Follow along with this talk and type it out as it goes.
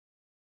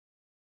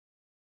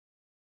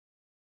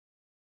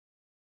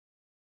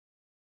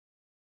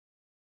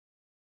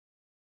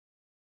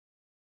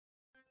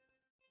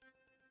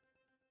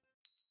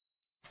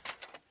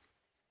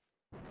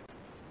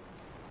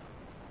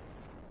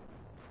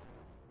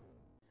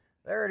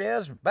There it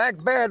is,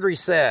 back battery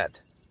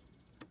set.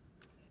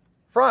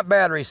 Front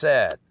battery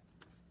set.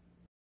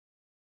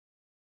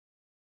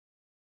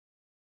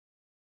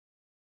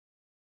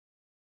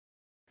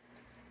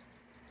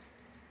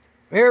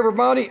 Hey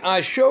everybody,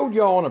 I showed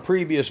y'all in a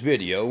previous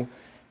video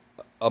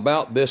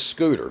about this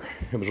scooter.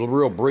 It was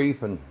real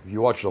brief, and if you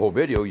watched the whole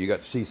video, you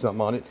got to see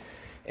something on it.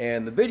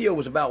 And the video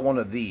was about one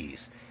of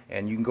these.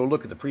 And you can go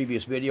look at the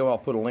previous video. I'll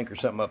put a link or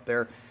something up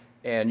there.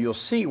 And you'll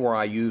see where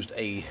I used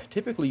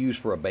typically used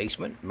for a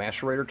basement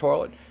macerator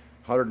toilet,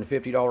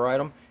 $150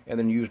 item, and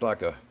then used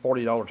like a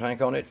 $40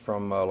 tank on it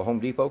from Home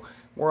Depot.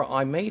 Where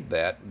I made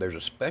that, there's a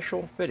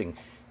special fitting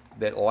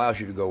that allows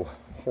you to go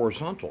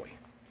horizontally.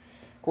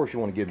 Of course, you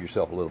want to give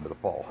yourself a little bit of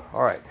fall.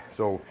 All right,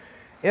 so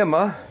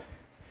Emma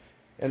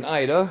and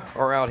Ida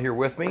are out here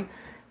with me,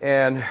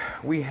 and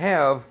we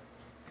have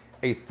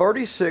a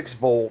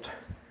 36-volt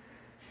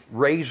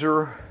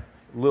Razor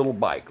little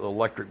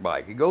electric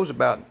bike. It goes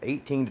about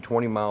 18 to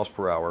 20 miles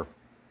per hour,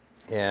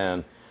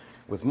 and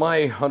with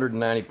my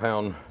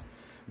 190-pound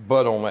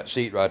butt on that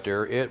seat right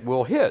there, it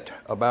will hit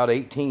about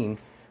 18.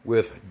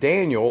 With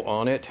Daniel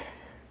on it,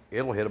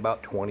 it'll hit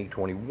about 20,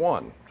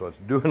 21. So it's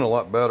doing a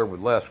lot better with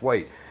less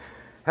weight.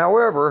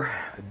 However,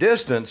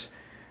 distance,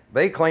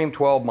 they claim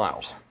 12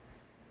 miles.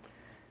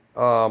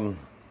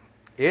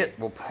 It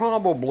will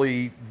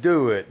probably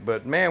do it,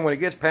 but man, when it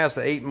gets past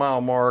the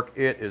 8-mile mark,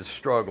 it is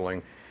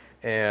struggling,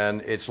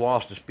 and it's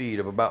lost a speed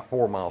of about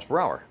 4 miles per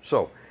hour.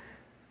 So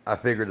I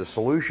figured a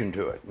solution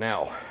to it.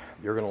 Now,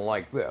 you're going to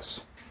like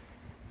this.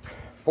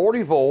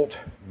 40-volt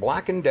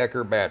Black &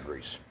 Decker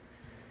batteries.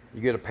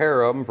 You get a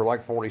pair of them for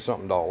like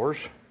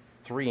 $40-something,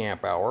 3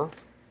 amp hour.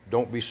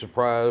 Don't be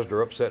surprised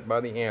or upset by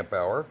the amp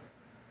hour.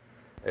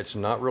 It's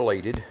not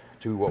related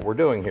to what we're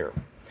doing here.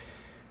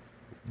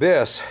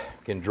 This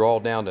can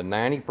draw down to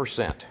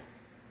 90%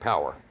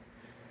 power.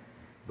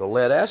 The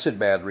lead acid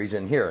batteries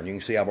in here, and you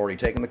can see I've already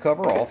taken the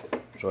cover off.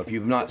 So if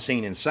you've not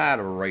seen inside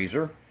of a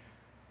Razor,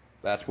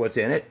 that's what's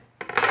in it.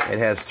 It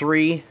has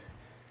 3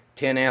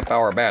 10 amp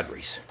hour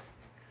batteries.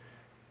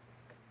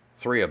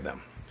 3 of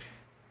them.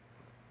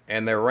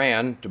 And they're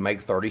ran to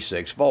make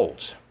 36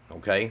 volts.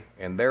 Okay?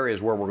 And there is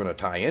where we're going to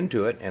tie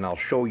into it, and I'll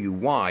show you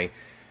why.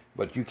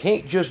 But you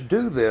can't just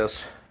do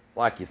this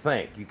like you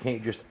think. You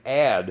can't just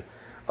add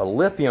a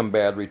lithium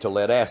battery to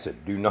lead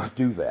acid. Do not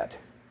do that.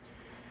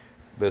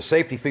 The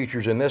safety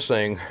features in this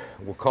thing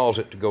will cause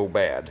it to go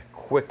bad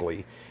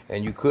quickly,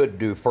 and you could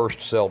do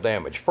first cell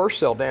damage. First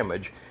cell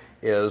damage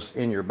is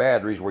in your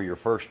batteries where your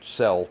first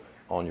cell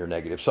on your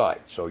negative side.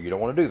 So you don't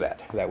want to do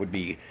that. That would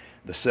be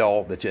the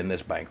cell that's in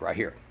this bank right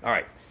here. All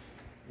right.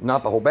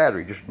 Not the whole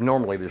battery, just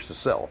normally there's the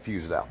cell.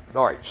 Fuse it out.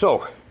 All right,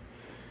 so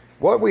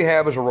what we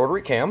have is a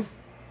rotary cam.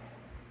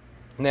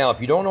 Now,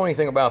 if you don't know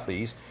anything about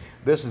these,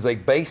 this is a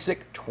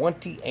basic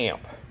 20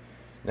 amp.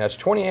 Now, it's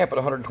 20 amp at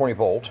 120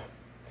 volt,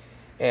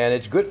 and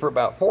it's good for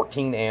about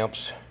 14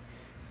 amps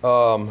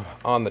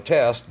on the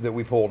test that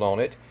we pulled on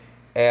it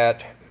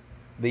at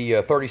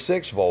the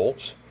 36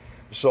 volts.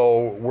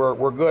 So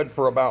we're good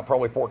for about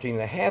probably 14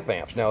 and a half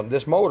amps. Now,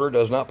 this motor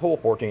does not pull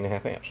 14 and a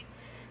half amps.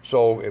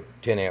 So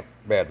 10 amp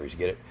batteries,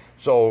 get it?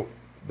 So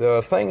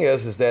the thing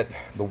is that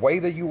the way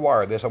that you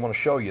wire this, I want to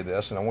show you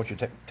this, and I want you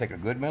to take a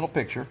good mental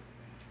picture.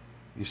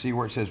 You see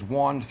where it says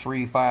 1,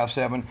 3, 5,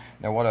 7.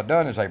 Now what I've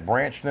done is I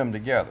branched them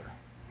together,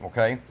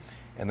 okay?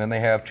 And then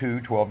they have 2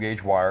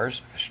 12-gauge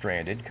wires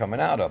stranded coming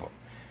out of them.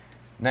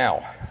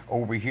 Now,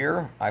 over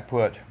here, I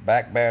put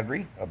back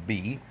battery, a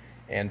B,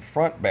 and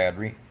front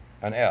battery,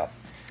 an F.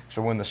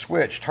 So when the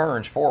switch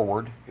turns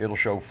forward, it'll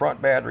show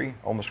front battery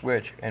on the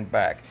switch and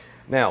back.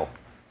 Now,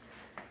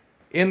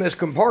 in this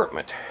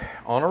compartment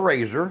on a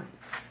Razor,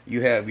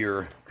 you have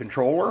your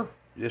controller.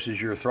 This is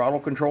your throttle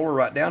controller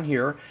right down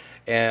here,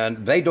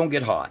 and they don't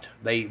get hot.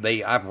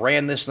 I've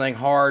ran this thing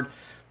hard,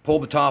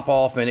 pulled the top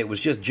off, and it was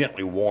just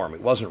gently warm.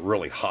 It wasn't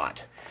really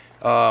hot.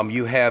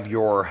 You have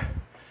your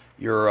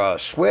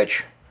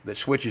switch that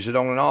switches it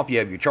on and off. You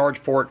have your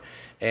charge port,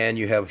 and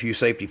you have a few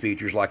safety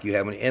features like you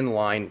have an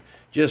inline,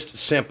 just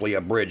simply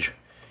a bridge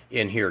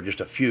in here, just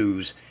a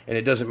fuse, and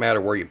it doesn't matter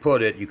where you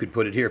put it. You could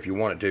put it here if you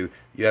wanted to.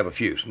 You have a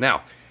fuse.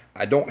 Now,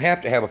 I don't have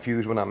to have a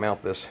fuse when I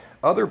mount this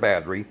other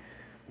battery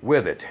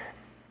with it.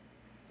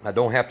 I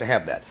don't have to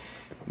have that.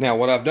 Now,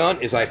 what I've done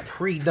is I've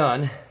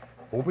pre-done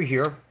over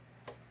here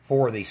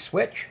for the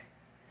switch,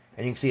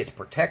 and you can see it's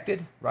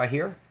protected right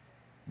here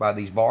by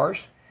these bars,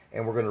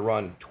 and we're going to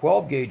run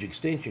 12-gauge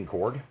extension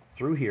cord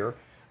through here,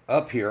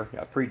 up here.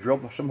 I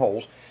pre-drilled some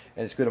holes,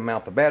 and it's going to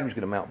mount, the battery's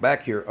going to mount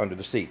back here under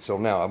the seat. So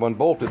now I've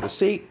unbolted the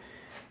seat.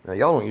 Now,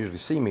 y'all don't usually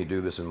see me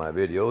do this in my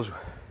videos.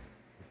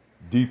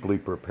 Deeply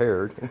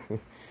prepared.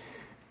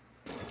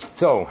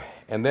 So,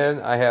 and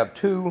then I have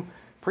 2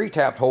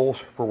 pre-tapped holes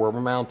for where we're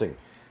mounting.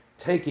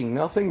 Taking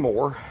nothing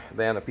more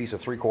than a piece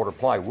of 3/4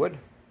 plywood,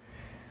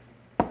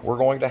 we're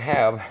going to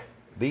have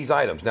these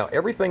items. Now,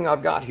 everything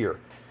I've got here,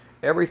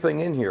 everything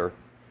in here,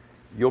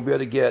 you'll be able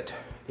to get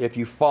if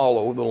you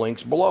follow the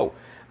links below.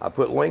 I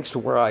put links to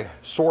where I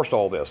sourced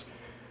all this.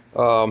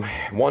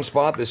 One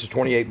spot, this is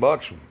 28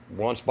 bucks.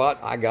 One spot,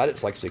 I got it,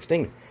 it's like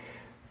 16.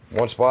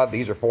 One spot,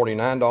 these are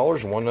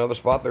 $49, and one other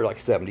spot, they're like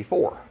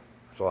 $74.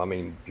 So, I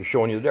mean, just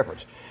showing you the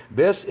difference.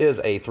 This is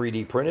a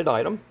 3D printed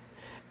item,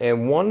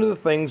 and one of the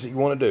things that you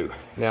want to do,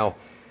 now,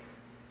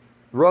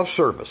 rough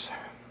surface,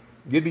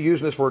 you'd be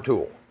using this for a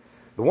tool.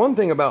 The one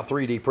thing about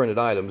 3D printed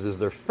items is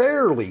they're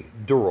fairly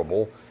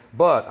durable,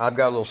 but I've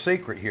got a little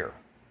secret here,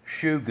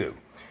 shoe goo.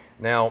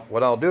 Now,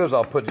 what I'll do is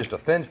I'll put just a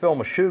thin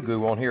film of shoe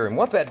goo on here, and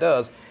what that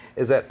does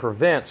is that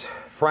prevents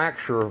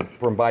fracture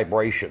from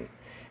vibration.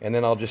 And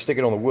then I'll just stick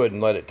it on the wood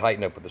and let it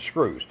tighten up with the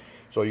screws.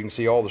 So you can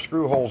see all the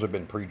screw holes have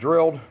been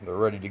pre-drilled. They're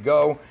ready to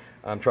go.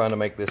 I'm trying to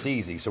make this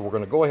easy. So we're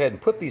going to go ahead and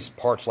put these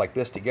parts like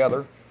this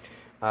together.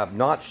 I've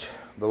notched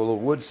the little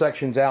wood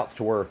sections out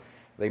to where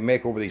they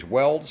make over these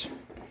welds,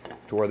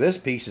 to where this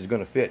piece is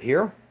going to fit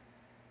here.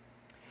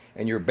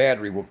 And your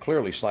battery will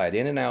clearly slide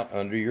in and out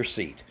under your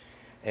seat.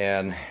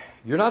 And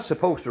you're not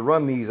supposed to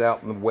run these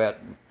out in the wet,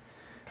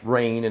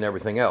 rain, and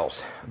everything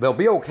else. They'll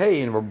be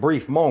okay in a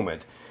brief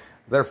moment.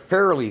 They're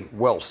fairly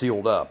well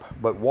sealed up,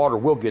 but water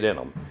will get in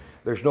them.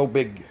 There's no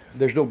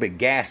big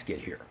gasket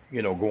here,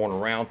 you know, going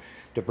around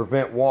to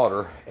prevent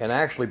water. And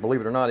actually, believe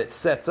it or not, it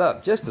sets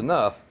up just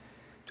enough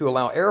to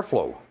allow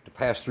airflow to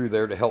pass through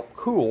there to help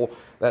cool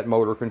that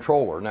motor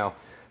controller. Now,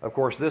 of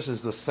course, this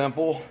is the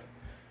simple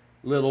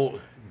little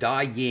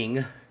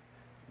Da-Ying,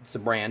 it's the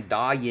brand,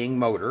 Da-Ying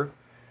motor.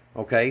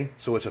 Okay,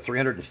 so it's a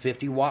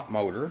 350 watt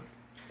motor,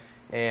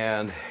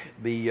 and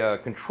the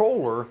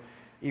controller,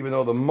 even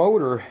though the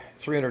motor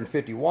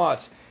 350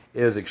 watts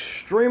is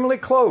extremely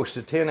close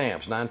to 10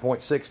 amps,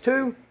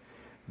 9.62,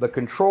 the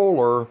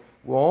controller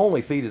will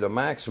only feed it a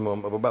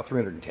maximum of about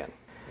 310.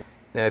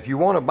 Now, if you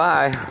want to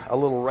buy a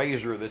little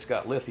razor that's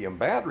got lithium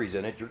batteries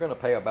in it, you're going to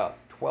pay about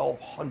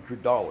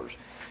 $1,200.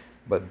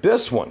 But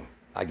this one,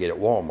 I get at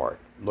Walmart.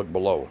 Look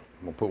below.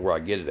 I'm going to put where I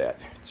get it at.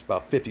 It's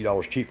about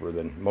 $50 cheaper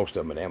than most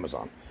of them at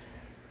Amazon.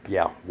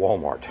 Yeah,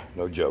 Walmart.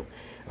 No joke.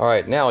 All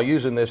right, now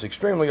using this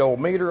extremely old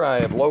meter, I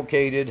have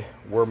located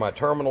where my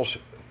terminals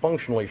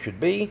functionally should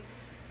be.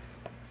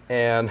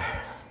 And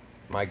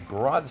my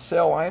garage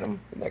sale item,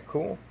 isn't that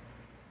cool?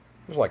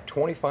 It was like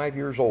 25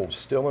 years old,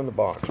 still in the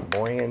box,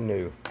 brand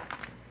new.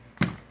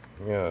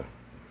 Yeah,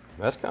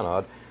 that's kind of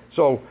odd.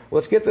 So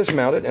let's get this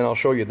mounted, and I'll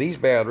show you these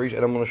batteries,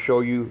 and I'm going to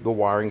show you the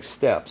wiring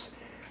steps.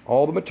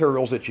 All the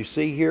materials that you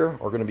see here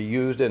are going to be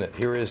used in it.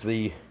 Here is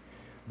the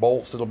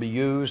bolts that'll be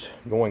used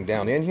going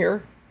down in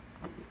here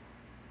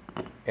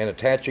and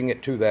attaching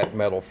it to that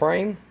metal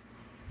frame.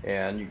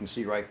 And you can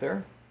see right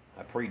there,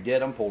 I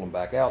pre-did them, pulled them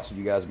back out so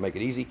you guys make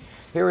it easy.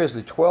 Here is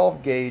the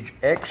 12 gauge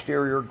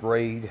exterior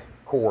grade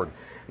cord.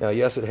 Now,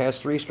 yes, it has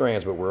 3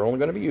 strands, but we're only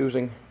going to be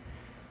using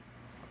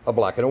a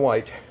black and a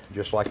white,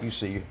 just like you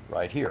see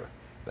right here.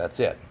 That's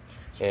it.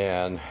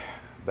 And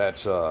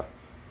that's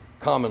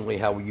commonly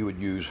how you would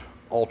use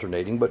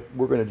alternating, but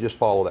we're going to just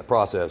follow that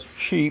process.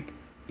 Cheap,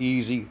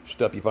 easy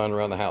stuff you find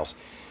around the house.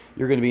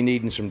 You're going to be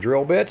needing some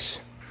drill bits.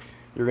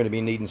 You're going to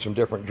be needing some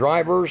different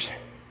drivers.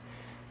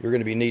 You're going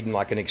to be needing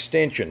like an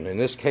extension. In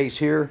this case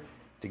here,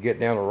 to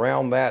get down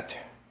around that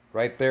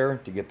right there,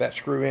 to get that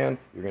screw in,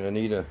 you're going to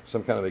need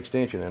some kind of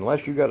extension,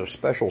 unless you got a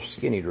special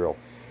skinny drill.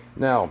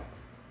 Now,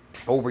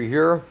 over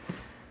here,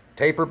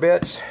 taper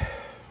bits,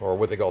 or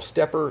what they call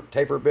stepper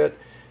taper bit.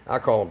 I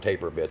call them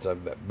taper bits.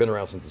 I've been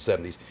around since the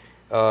 70s.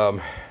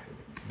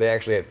 They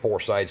actually had 4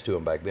 sides to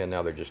them back then.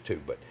 Now they're just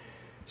 2. But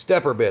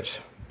stepper bits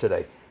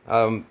today.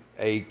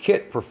 A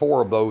kit for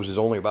 4 of those is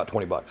only about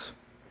 20 bucks.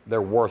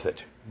 They're worth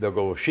it. They'll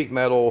go sheet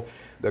metal.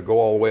 They'll go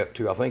all the way up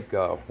to, I think,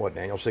 what,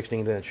 Daniel,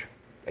 16th inch?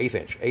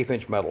 8th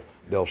inch metal.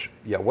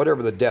 Yeah,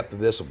 whatever the depth of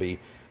this will be,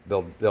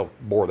 they'll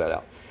bore that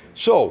out.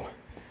 So,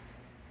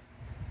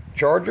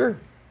 charger,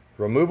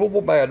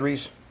 removable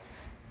batteries,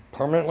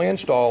 permanently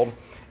installed,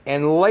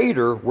 and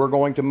later we're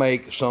going to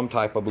make some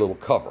type of little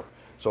cover.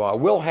 So I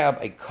will have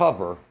a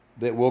cover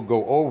that will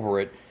go over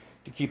it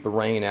to keep the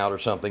rain out or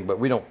something, but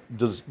we don't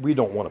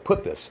want to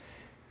put this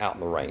out in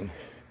the rain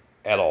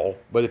at all.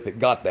 But if it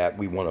got that,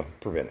 we want to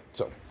prevent it.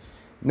 So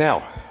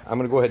now I'm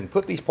going to go ahead and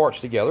put these parts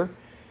together.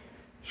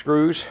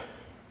 Screws,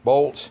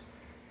 bolts,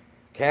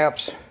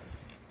 caps.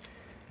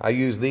 I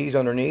use these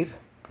underneath.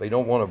 They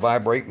don't want to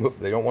vibrate.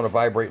 They don't want to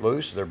vibrate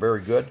loose. They're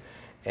very good.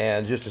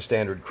 And just a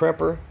standard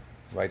crimper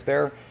right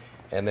there.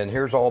 And then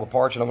here's all the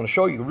parts, and I'm going to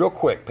show you real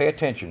quick. Pay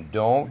attention.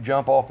 Don't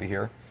jump off of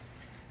here.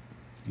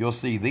 You'll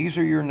see these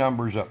are your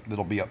numbers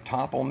that'll be up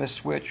top on this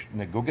switch.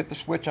 Now go get the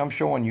switch I'm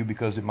showing you,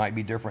 because it might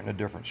be different in a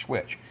different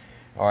switch.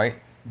 All right,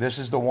 this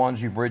is the ones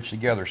you bridge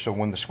together. So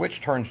when the switch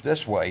turns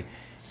this way,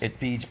 it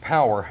feeds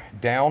power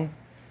down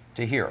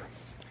to here.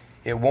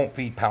 It won't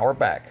feed power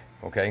back,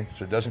 okay?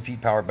 So it doesn't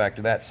feed power back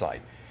to that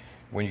side.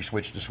 When you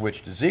switch the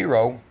switch to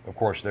 0, of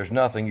course, there's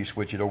nothing. You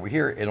switch it over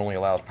here, it only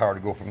allows power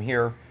to go from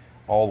here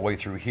all the way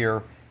through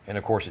here, and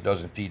of course it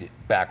doesn't feed it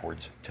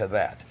backwards to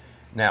that.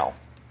 Now,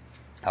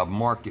 I've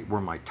marked it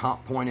where my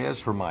top point is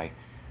for my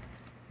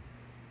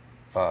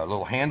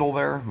little handle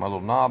there, my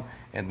little knob,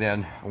 and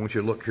then I want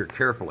you to look here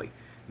carefully.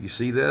 You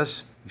see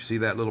this? You see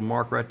that little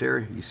mark right there?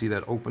 You see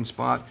that open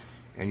spot?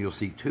 And you'll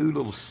see 2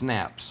 little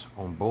snaps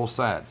on both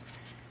sides.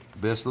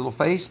 This little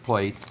face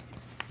plate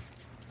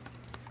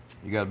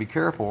you got to be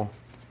careful.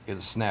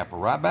 It'll snap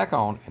right back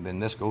on, and then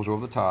this goes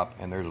over the top,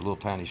 and there's a little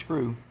tiny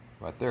screw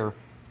right there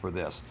for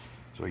this.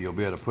 So you'll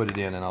be able to put it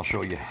in, and I'll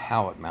show you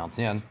how it mounts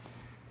in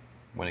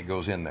when it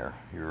goes in there.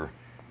 Your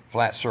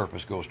flat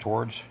surface goes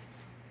towards,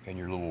 and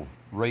your little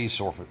raised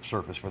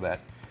surface for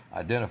that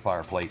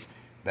identifier plate,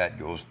 that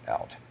goes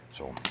out.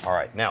 So, all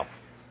right, now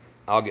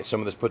I'll get some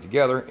of this put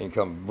together and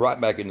come right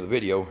back into the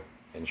video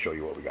and show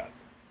you what we got.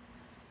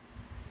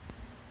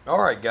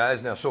 All right,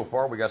 guys, now so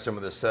far we got some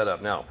of this set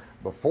up. Now,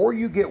 before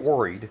you get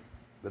worried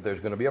that there's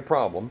going to be a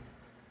problem,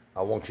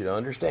 I want you to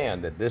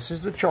understand that this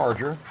is the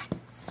charger.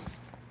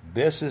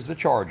 This is the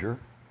charger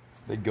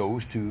that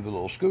goes to the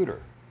little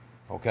scooter,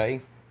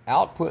 okay?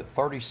 Output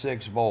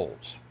 36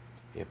 volts.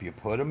 If you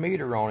put a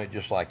meter on it,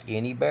 just like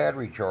any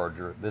battery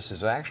charger, this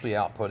is actually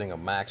outputting a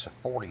max of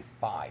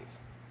 45.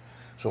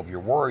 So if you're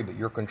worried that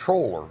your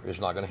controller is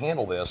not going to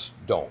handle this,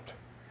 don't.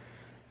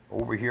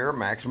 Over here,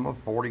 maximum of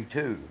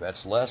 42.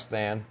 That's less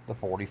than the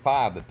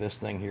 45 that this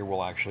thing here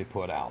will actually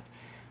put out.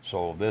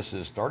 So this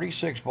is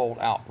 36 volt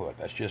output.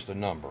 That's just a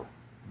number.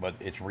 But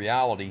its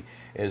reality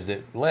is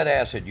that lead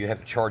acid, you have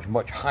to charge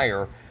much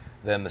higher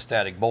than the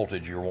static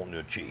voltage you're wanting to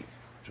achieve.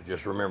 So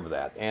just remember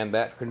that. And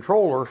that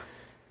controller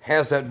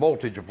has that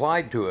voltage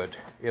applied to it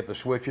if the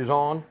switch is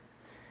on.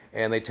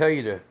 And they tell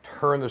you to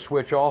turn the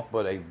switch off,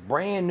 but a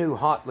brand new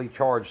hotly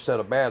charged set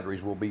of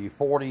batteries will be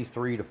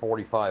 43 to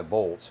 45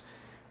 volts.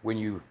 When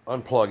you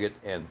unplug it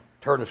and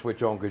turn the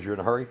switch on because you're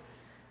in a hurry,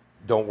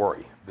 don't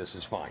worry, this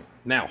is fine.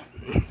 Now,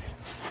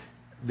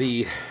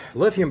 the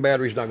lithium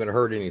battery is not going to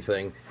hurt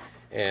anything,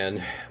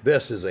 and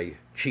this is a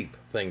cheap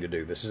thing to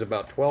do. This is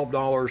about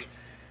 $12.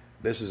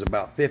 This is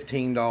about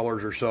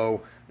 $15 or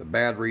so. The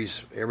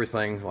batteries,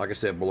 everything, like I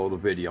said, below the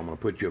video. I'm going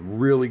to put you a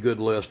really good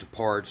list of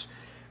parts.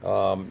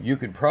 You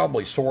could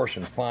probably source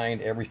and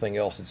find everything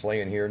else that's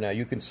laying here. Now,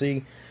 you can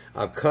see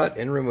I've cut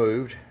and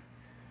removed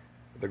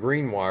the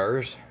green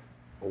wires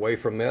away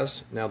from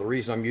this. Now, the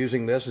reason I'm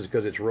using this is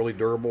because it's really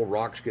durable.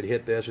 Rocks could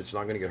hit this. It's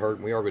not going to get hurt.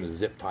 And we are going to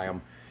zip tie them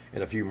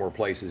in a few more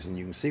places. And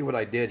you can see what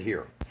I did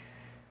here.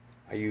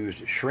 I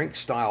used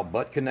shrink-style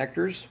butt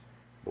connectors.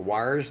 The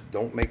wires,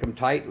 don't make them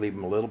tight. Leave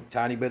them a little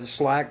tiny bit of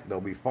slack. They'll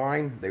be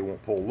fine. They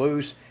won't pull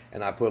loose.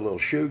 And I put a little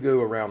shoe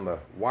goo around the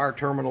wire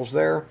terminals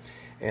there.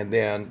 And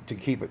then to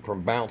keep it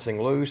from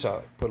bouncing loose,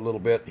 I put a little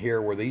bit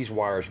here where these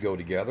wires go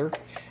together.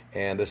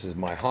 And this is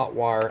my hot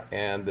wire,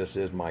 and this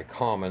is my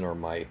common, or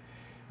my...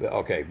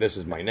 Okay, this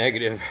is my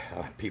negative.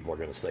 People are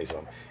going to say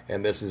something.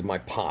 And this is my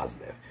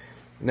positive.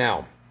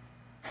 Now,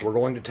 we're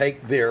going to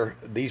take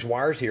these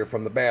wires here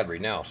from the battery.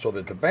 Now, so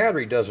that the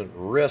battery doesn't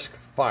risk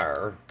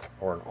fire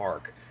or an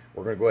arc,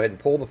 we're going to go ahead and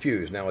pull the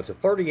fuse. Now, it's a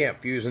 30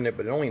 amp fuse in it,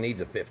 but it only needs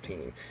a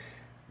 15.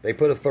 They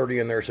put a 30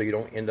 in there so you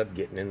don't end up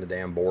getting in the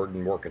damn board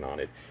and working on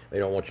it. They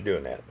don't want you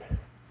doing that.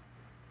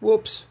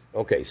 Whoops.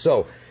 Okay,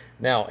 so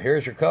now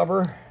here's your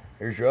cover.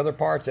 Here's your other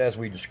parts as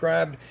we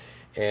described.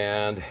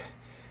 And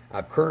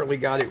I've currently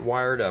got it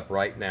wired up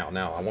right now.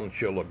 Now, I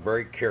want you to look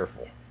very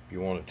careful. If you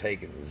want to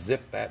take and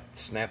zip that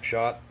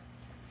snapshot,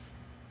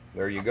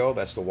 there you go.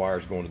 That's the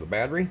wires going to the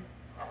battery.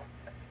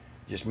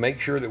 Just make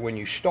sure that when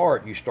you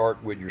start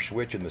with your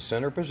switch in the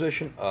center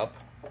position up.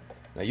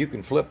 Now, you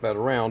can flip that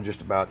around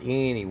just about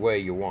any way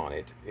you want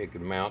it. It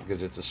can mount,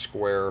 because it's a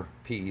square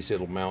piece,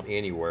 it'll mount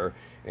anywhere,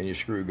 and your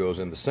screw goes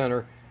in the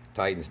center,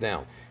 tightens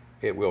down.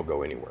 It will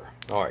go anywhere.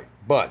 All right,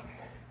 but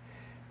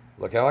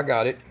look how I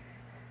got it.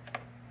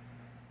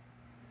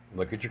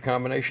 Look at your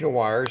combination of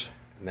wires.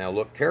 Now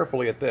look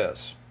carefully at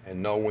this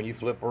and know when you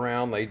flip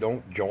around, they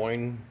don't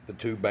join the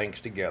two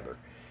banks together.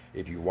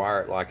 If you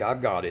wire it like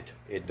I've got it,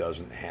 it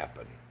doesn't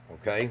happen,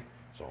 okay?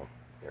 So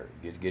there,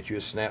 get you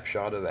a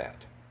snapshot of that.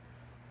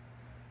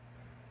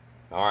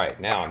 All right,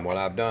 now, and what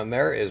I've done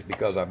there is,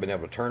 because I've been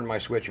able to turn my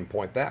switch and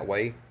point that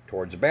way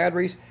towards the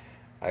batteries,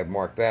 I've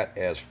marked that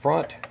as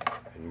front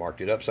and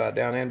marked it upside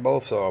down and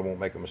both, so I won't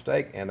make a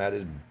mistake, and that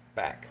is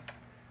back.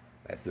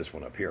 That's this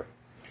one up here.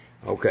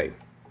 Okay.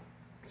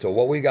 So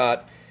what we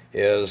got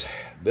is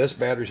this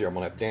battery here. I'm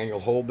going to have Daniel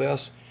hold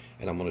this,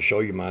 and I'm going to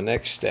show you my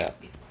next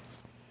step.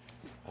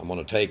 I'm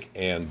going to take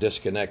and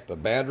disconnect the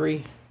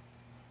battery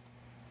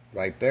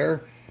right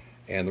there.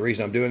 And the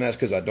reason I'm doing that is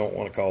because I don't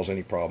want to cause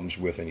any problems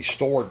with any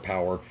stored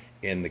power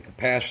in the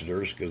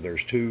capacitors, because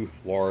there's two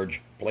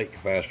large plate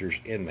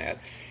capacitors in that.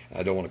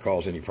 I don't want to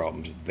cause any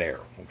problems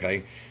there,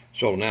 okay?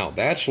 So now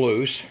that's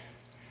loose.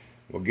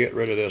 We'll get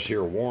rid of this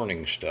here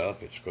warning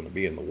stuff. It's going to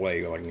be in the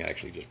way. I can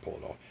actually just pull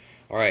it off.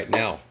 All right,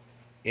 now,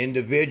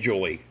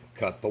 individually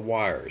cut the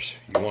wires.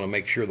 You want to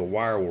make sure the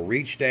wire will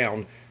reach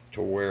down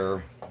to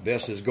where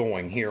this is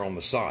going here on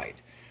the side.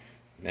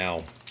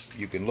 Now,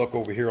 you can look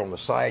over here on the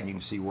side and you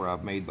can see where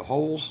I've made the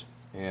holes.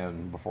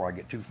 And before I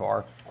get too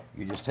far,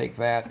 you just take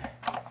that,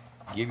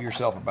 give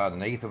yourself about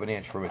 1/8 of an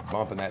inch from it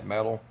bumping that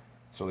metal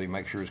so that you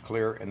make sure it's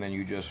clear, and then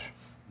you just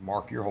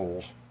mark your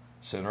holes,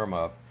 center them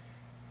up,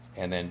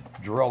 and then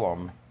drill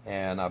them.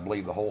 And I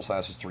believe the hole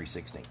size is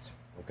 3/16.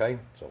 Okay,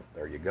 so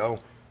there you go.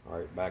 All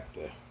right, back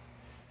to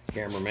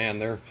cameraman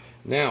there.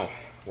 Now,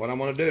 what I'm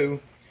going to do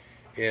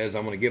is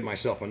I'm going to give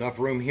myself enough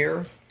room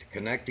here to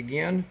connect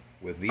again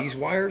with these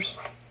wires,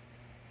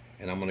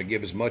 and I'm going to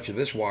give as much of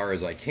this wire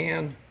as I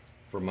can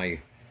for my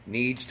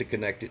needs to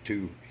connect it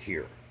to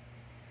here.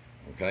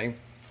 Okay,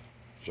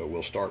 so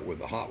we'll start with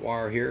the hot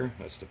wire here,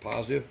 that's the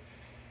positive,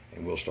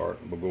 and we'll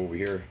go over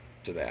here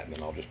to that, and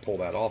then I'll just pull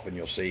that off, and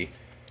you'll see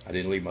I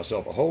didn't leave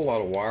myself a whole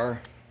lot of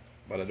wire,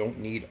 but I don't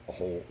need a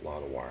whole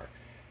lot of wire.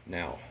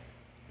 Now,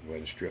 go ahead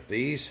and strip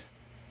these,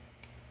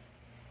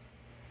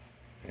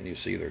 and you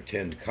see they're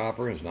tinned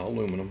copper. It's not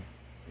aluminum,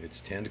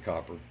 it's tinned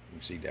copper. You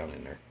can see down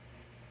in there,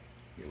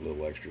 get a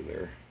little extra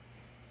there.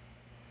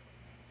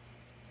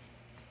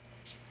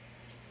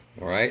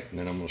 All right, and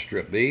then I'm going to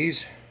strip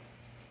these.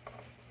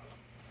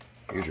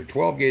 These are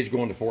 12 gauge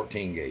going to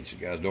 14 gauge. So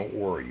guys, don't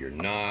worry, you're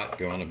not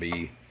going to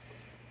be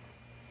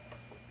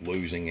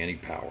losing any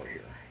power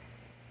here.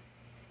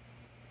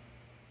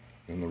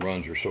 And the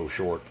runs are so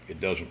short, it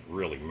doesn't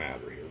really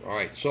matter here. All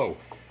right, so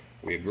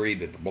we agreed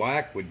that the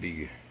black would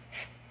be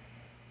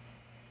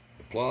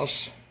the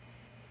plus,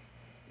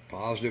 the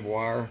positive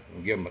wire,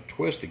 and give them a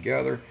twist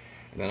together.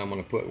 And then I'm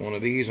going to put one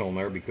of these on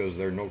there because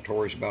they're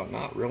notorious about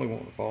not really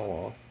wanting to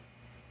fall off.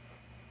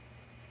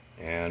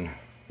 And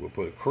we'll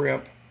put a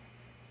crimp.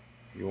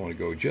 You want to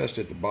go just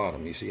at the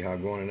bottom. You see how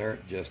I'm going in there?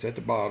 Just at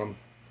the bottom,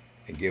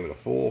 and give it a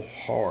full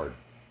hard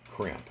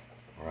crimp.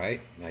 All right,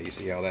 now you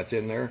see how that's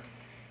in there?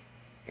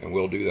 And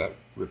we'll do that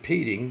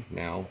repeating.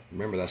 Now,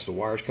 remember, that's the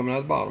wires coming out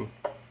of the bottom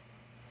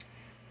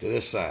to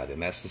this side,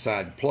 and that's the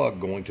side plug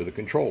going to the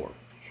controller.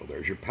 So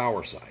there's your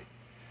power side,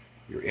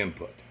 your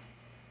input.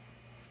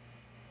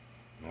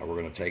 Now we're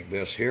going to take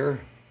this here,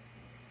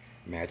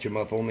 match them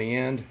up on the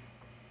end,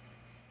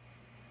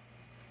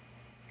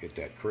 get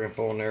that crimp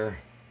on there.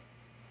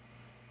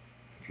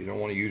 If you don't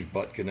want to use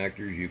butt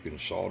connectors, you can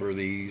solder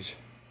these.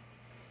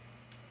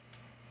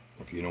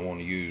 If you don't want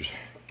to use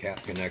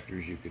cap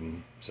connectors, you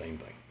can, same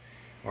thing.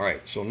 All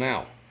right, so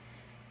now,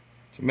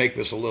 to make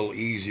this a little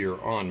easier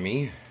on me,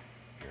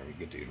 here, let me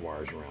get these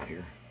wires around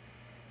here.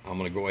 I'm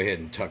going to go ahead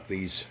and tuck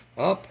these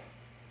up,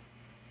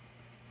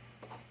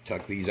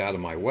 tuck these out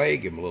of my way,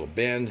 give them a little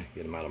bend,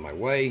 get them out of my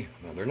way.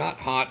 Now, they're not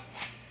hot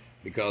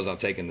because I've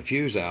taken the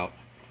fuse out.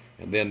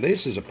 And then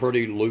this is a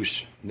pretty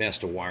loose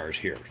nest of wires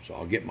here. So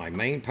I'll get my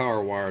main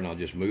power wire and I'll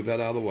just move that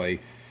out of the way,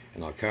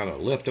 and I'll kind of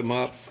lift them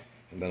up,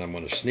 and then I'm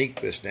going to sneak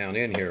this down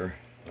in here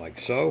like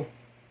so.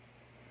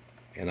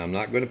 And I'm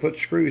not going to put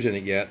screws in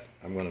it yet.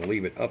 I'm going to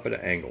leave it up at an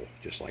angle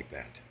just like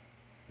that.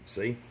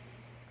 See?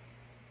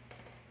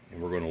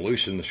 And we're going to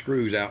loosen the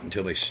screws out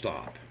until they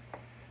stop.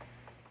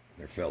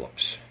 They're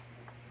Phillips.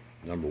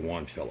 Number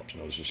 1 Phillips.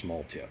 Notice a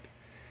small tip.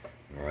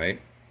 All right?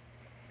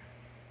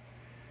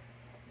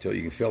 Until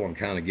you can feel them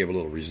kind of give a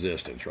little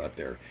resistance right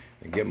there.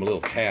 And give them a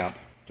little tap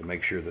to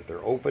make sure that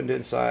they're opened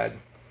inside.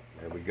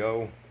 There we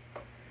go.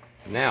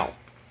 Now,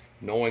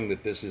 knowing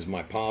that this is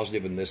my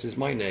positive and this is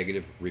my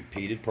negative,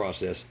 repeated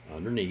process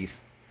underneath.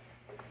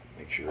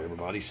 Make sure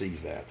everybody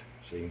sees that.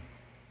 See?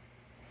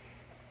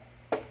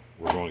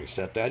 We're going to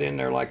set that in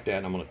there like that.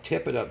 And I'm going to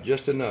tip it up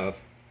just enough.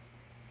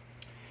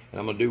 And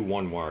I'm going to do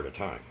one wire at a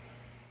time.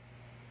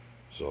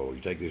 So you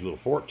take these little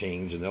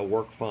 14s and they'll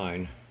work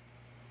fine.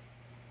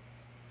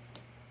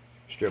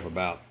 Strip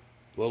about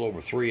a little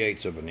over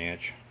 3/8 of an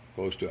inch,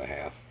 close to a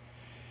half,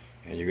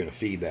 and you're going to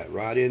feed that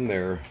right in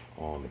there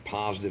on the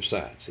positive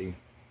side. See,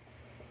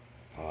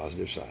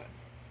 positive side.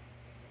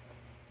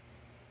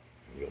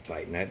 And you'll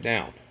tighten that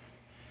down.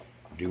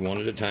 Do one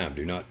at a time.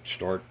 Do not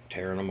start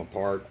tearing them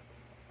apart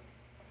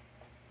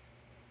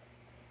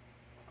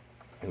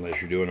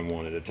unless you're doing them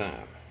one at a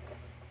time.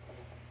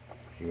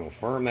 You're going to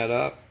firm that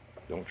up.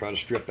 Don't try to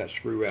strip that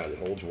screw out. It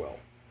holds well.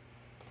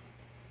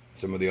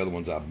 Some of the other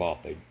ones I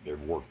bought, they're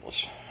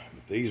worthless.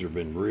 But these have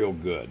been real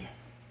good.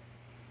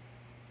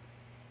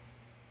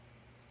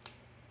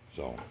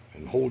 So,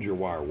 and hold your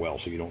wire well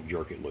so you don't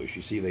jerk it loose.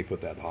 You see they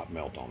put that hot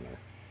melt on there.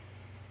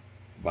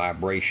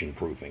 Vibration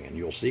proofing. And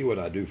you'll see what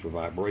I do for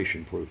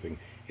vibration proofing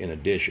in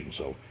addition.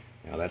 So,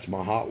 now that's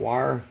my hot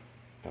wire.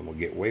 I'm going to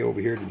get way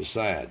over here to the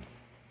side.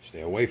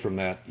 Stay away from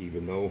that,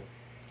 even though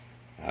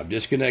I've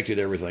disconnected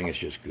everything. It's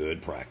just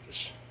good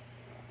practice.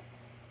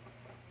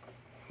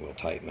 We'll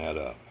tighten that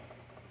up.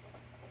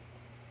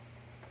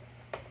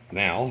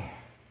 Now,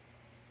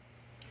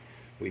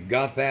 we've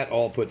got that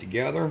all put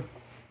together.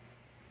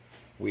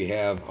 We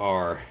have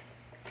our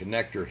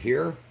connector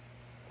here.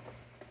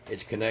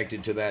 It's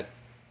connected to that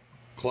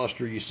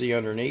cluster you see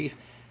underneath.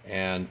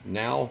 And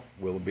now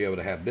we'll be able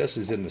to have this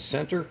is in the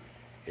center.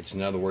 It's,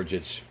 in other words,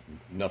 it's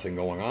nothing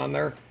going on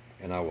there.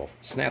 And I will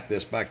snap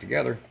this back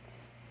together.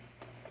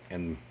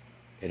 And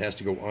it has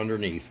to go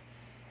underneath.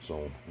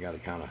 So you got to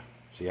kind of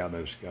see how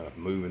those got to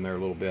move in there a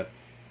little bit.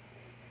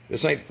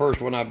 This ain't the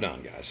first one I've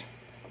done, guys.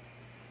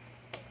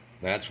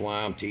 That's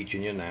why I'm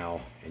teaching you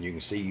now, and you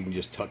can see you can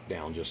just tuck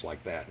down just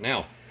like that.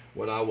 Now,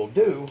 what I will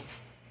do,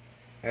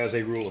 as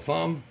a rule of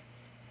thumb,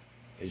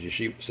 is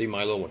you see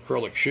my little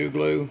acrylic shoe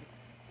glue.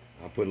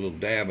 I'll put a little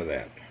dab of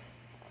that.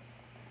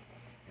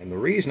 And the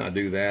reason I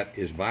do that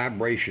is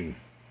vibration.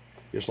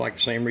 Just like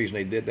the same reason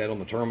they did that on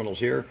the terminals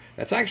here.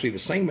 That's actually the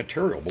same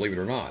material, believe it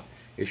or not.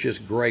 It's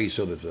just gray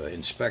so that the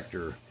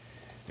inspector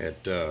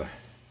at the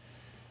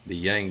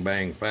Yang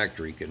Bang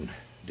factory can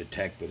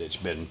detect that it's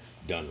been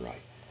done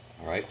right.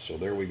 All right, so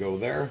there we go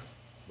there.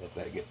 Let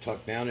that get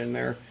tucked down in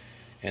there.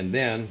 And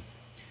then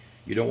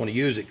you don't want to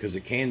use it because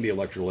it can be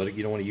electrolytic.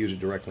 You don't want to use it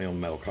directly on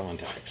metal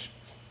contacts.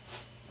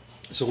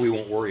 So we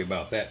won't worry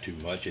about that too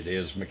much. It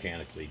is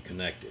mechanically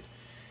connected.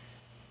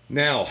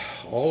 Now,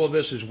 all of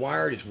this is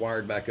wired. It's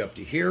wired back up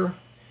to here.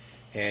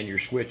 And your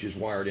switch is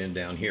wired in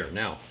down here.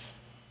 Now,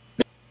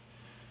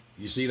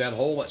 you see that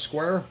hole, that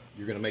square?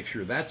 You're going to make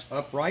sure that's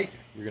upright.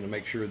 You're going to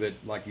make sure that,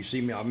 like you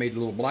see me, I made a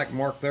little black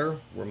mark there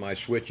where my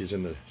switch is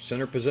in the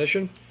center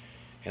position.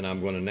 And I'm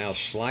going to now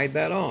slide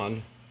that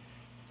on.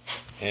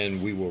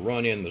 And we will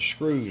run in the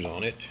screws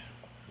on it.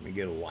 Let me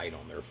get a light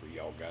on there for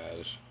y'all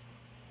guys.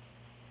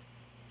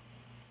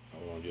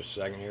 Hold on just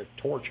a second here.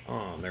 Torch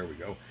on. There we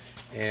go.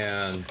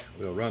 And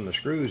we'll run the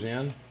screws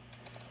in.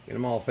 Get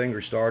them all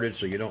finger started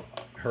so you don't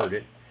hurt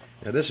it.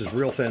 Now this is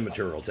real thin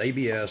material. It's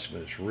ABS,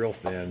 but it's real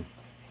thin.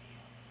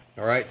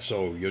 Alright,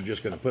 so you're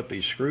just going to put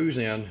these screws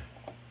in.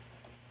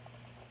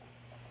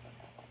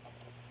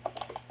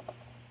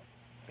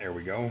 There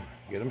we go.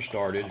 Get them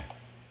started.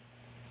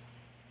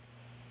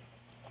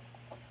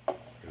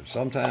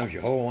 Sometimes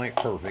your hole ain't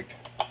perfect.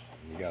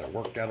 You got to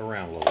work that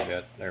around a little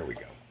bit. There we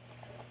go.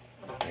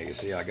 Now you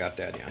see I got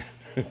that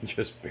in.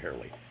 Just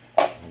barely.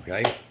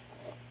 Okay.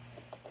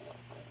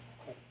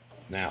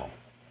 Now,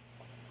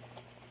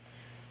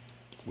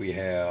 we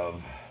have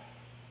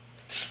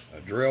a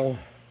drill.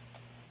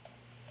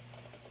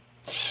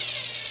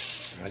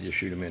 I just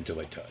shoot them in until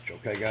they touch.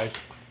 Okay, guys?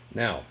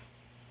 Now,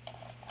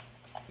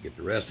 get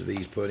the rest of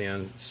these put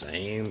in.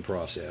 Same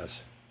process.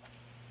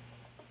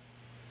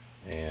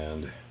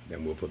 And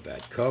then we'll put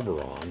that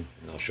cover on,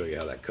 and I'll show you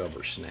how that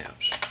cover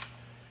snaps.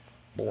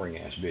 Boring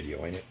ass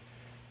video, ain't it?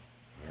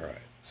 Alright,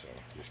 so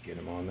just get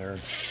them on there.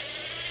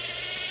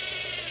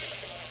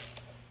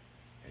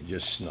 And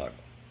just snug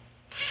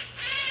them.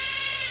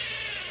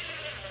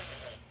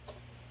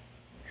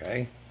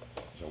 Okay,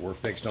 so we're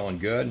fixed on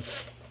good.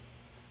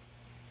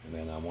 And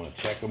then I want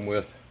to check them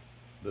with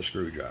the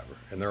screwdriver.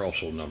 And they're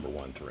also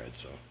 #1 thread,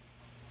 so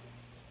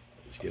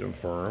just get them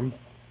firm.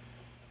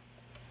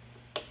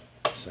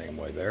 Same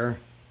way there,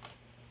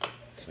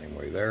 same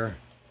way there,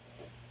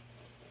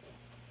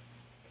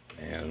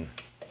 and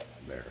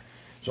there.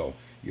 So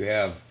you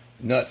have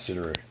nuts that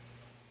are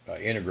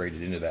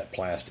integrated into that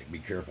plastic. Be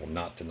careful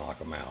not to knock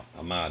them out.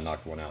 I might have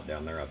knocked one out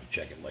down there. I'll have to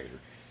check it later.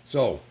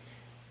 So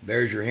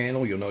there's your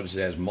handle. You'll notice it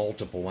has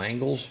multiple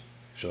angles.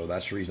 So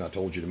that's the reason I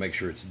told you to make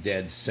sure it's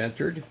dead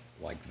centered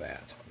like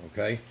that.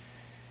 Okay?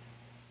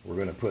 We're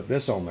going to put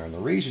this on there. And the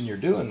reason you're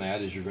doing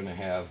that is you're going to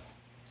have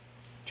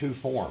two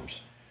forms.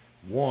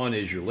 One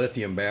is your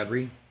lithium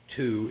battery,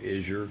 2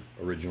 is your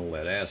original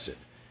lead acid.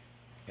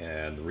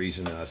 And the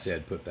reason I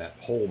said put that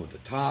hole at the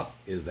top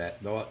is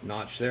that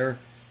notch there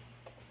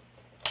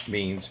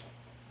means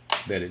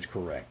that it's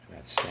correct.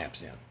 That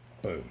snaps in.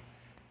 Boom.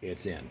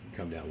 It's in.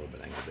 Come down a little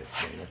bit, angle a bit,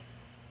 Daniel.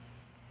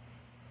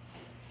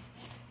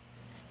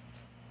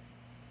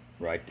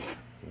 Right there.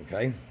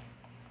 Okay?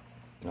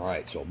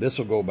 Alright, so this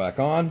will go back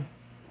on.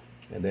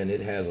 And then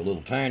it has a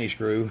little tiny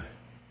screw.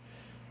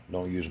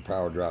 Don't use a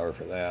power driver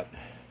for that.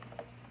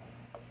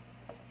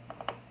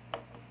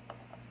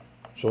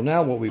 So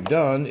now what we've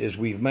done is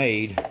we've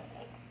made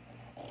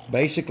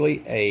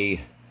basically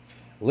a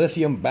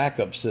lithium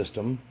backup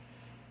system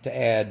to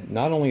add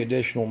not only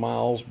additional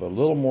miles, but a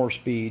little more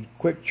speed,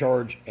 quick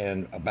charge,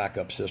 and a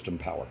backup system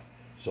power.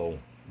 So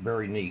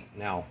very neat.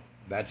 Now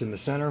that's in the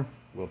center.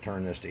 We'll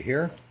turn this to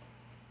here.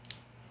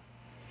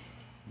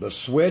 The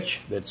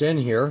switch that's in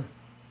here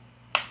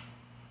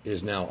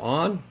is now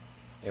on,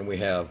 and we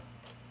have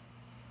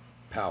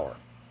power.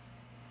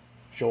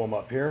 Show them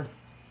up here.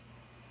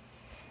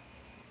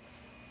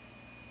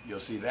 You'll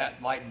see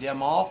that light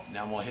dim off.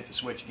 Now I'm going to hit the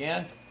switch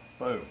again.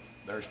 Boom.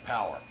 There's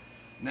power.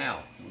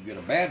 Now we'll get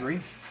a battery,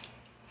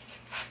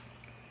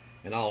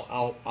 and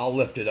I'll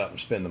lift it up and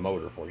spin the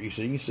motor for you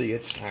so you can see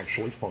it's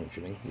actually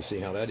functioning. You see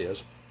how that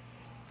is?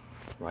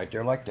 Right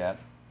there like that.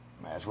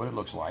 That's what it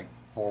looks like.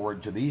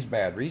 Forward to these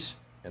batteries,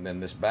 and then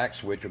this back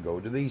switch will go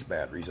to these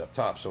batteries up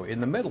top. So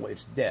in the middle,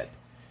 it's dead.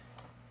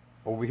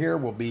 Over here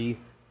will be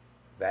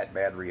that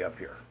battery up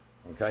here.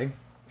 Okay?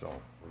 So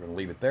we're going to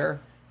leave it there.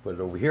 Put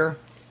it over here.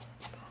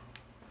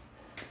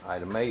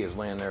 Ida May is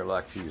laying there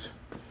like she's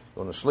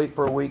going to sleep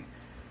for a week.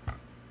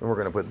 And we're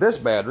going to put this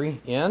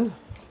battery in,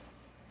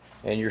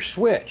 and your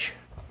switch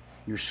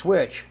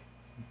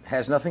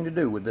has nothing to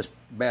do with this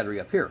battery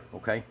up here,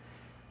 okay?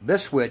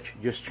 This switch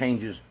just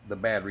changes the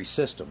battery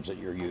systems that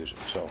you're using.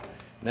 So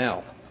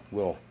now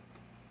we'll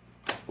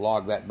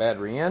log that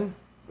battery in.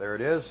 There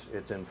it is.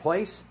 It's in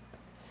place.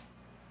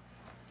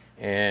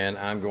 And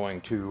I'm going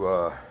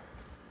to,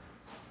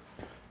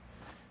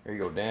 here you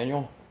go,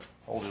 Daniel.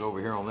 Hold it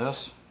over here on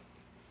this.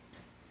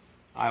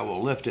 I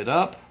will lift it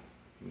up.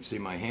 You can see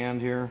my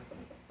hand here.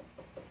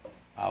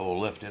 I will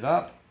lift it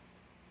up.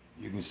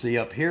 You can see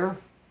up here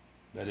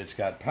that it's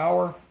got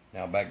power.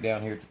 Now back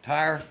down here at the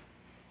tire.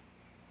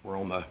 We're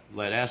on the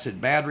lead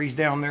acid batteries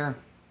down there.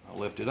 I'll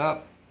lift it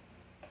up.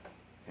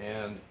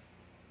 And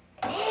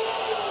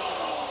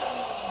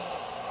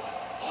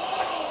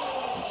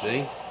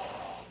See?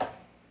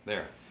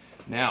 There.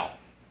 Now,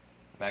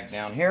 back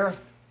down here,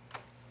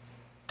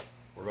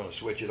 we're going to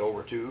switch it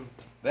over to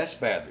this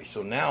battery.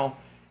 So now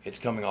it's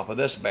coming off of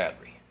this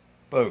battery.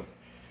 Boom.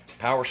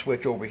 Power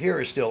switch over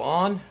here is still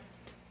on.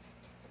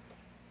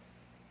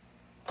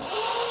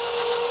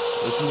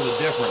 Listen to the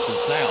difference in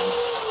sound.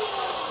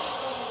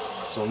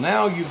 So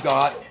now you've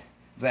got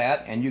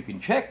that, and you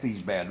can check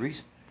these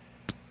batteries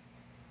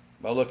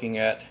by looking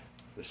at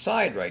the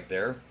side right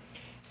there,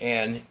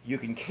 and you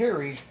can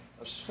carry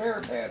a spare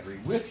battery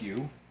with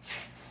you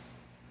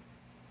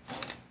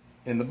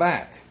in the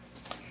back.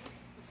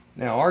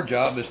 Now our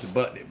job is to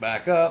button it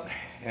back up,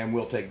 and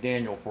we'll take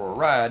Daniel for a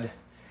ride.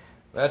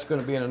 That's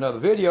going to be in another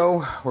video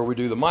where we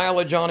do the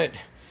mileage on it,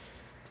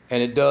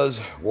 and it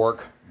does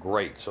work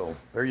great. So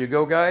there you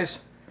go, guys.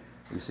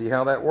 You see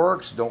how that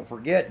works? Don't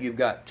forget, you've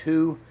got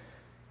two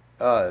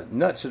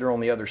nuts that are on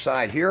the other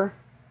side here,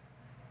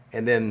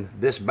 and then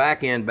this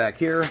back end back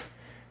here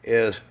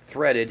is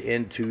threaded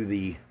into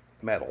the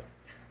metal.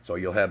 So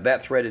you'll have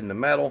that threaded in the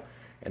metal,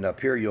 and up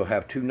here you'll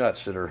have two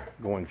nuts that are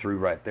going through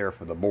right there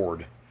for the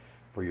board,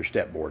 for your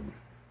step board.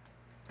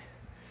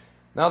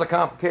 Now the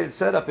complicated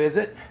setup is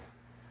it.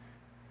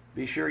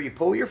 Be sure you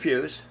pull your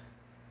fuse.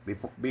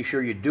 Be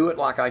sure you do it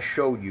like I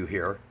showed you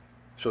here,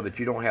 so that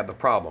you don't have the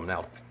problem.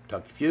 Now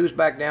tuck your fuse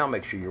back down,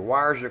 make sure your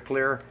wires are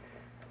clear,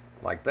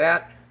 like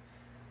that,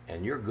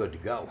 and you're good to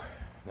go.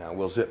 Now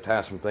we'll zip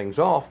tie some things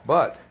off,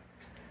 but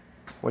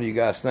what do you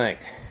guys think?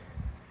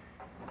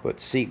 Put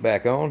the seat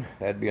back on.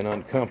 That'd be an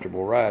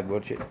uncomfortable ride,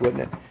 wouldn't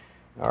it?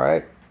 All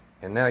right,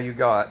 and now you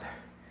got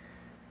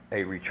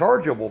a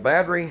rechargeable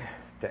battery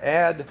to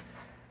add,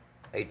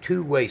 a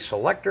two-way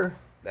selector.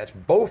 That's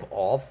both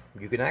off.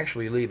 You can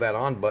actually leave that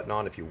on button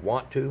on if you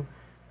want to.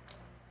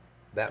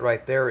 That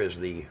right there is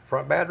the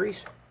front batteries.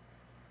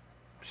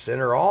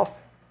 Center off,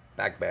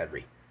 back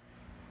battery.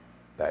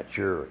 That's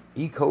your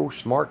Eco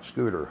Smart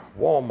Scooter.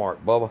 Walmart,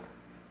 Bubba.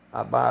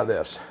 I buy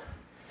this.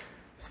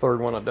 Third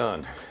one I've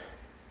done.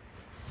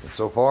 And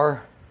so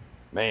far,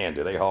 man,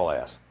 do they haul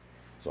ass.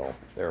 So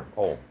there.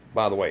 Oh,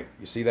 by the way,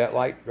 you see that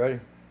light? Ready?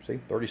 See,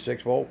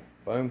 36 volt.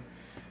 Boom.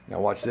 Now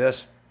watch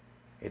this.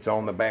 It's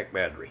on the back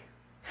battery.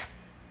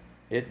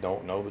 It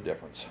don't know the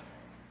difference.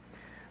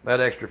 That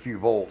extra few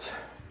volts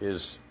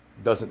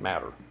doesn't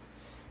matter,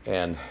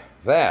 and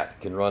that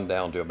can run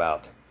down to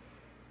about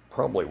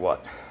probably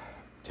what,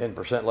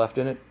 10% left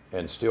in it,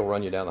 and still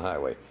run you down the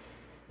highway,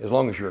 as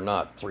long as you're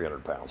not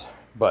 300 pounds.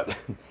 But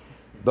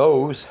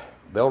those,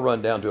 they'll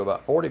run down to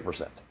about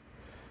 40%.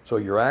 So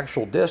your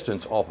actual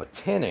distance off of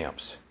 10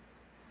 amps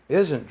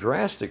isn't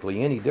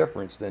drastically any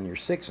difference than your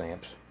 6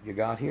 amps you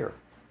got here.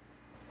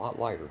 A lot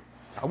lighter.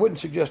 I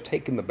wouldn't suggest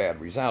taking the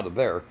batteries out of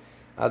there.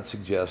 I'd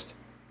suggest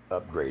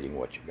upgrading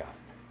what you got.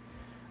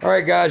 All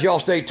right, guys, y'all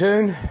stay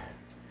tuned.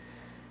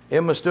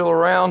 Emma's still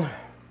around.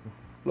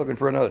 Looking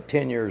for another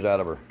 10 years out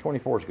of her.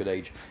 24 is a good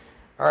age.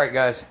 All right,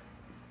 guys.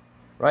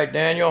 Right,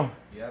 Daniel?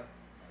 Yep.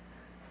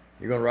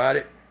 You're going to ride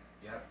it?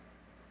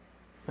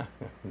 Yep.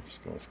 It's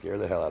going to scare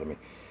the hell out of me.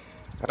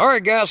 All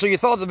right, guys, so you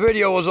thought the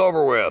video was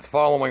over with.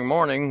 Following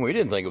morning, we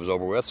didn't think it was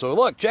over with. So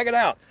look, check it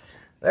out.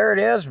 There it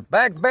is.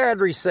 Back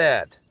battery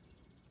set.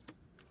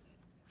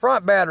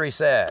 Front battery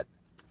set.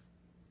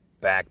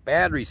 Back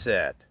battery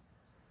set.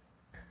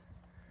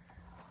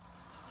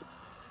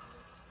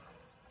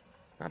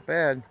 Not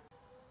bad.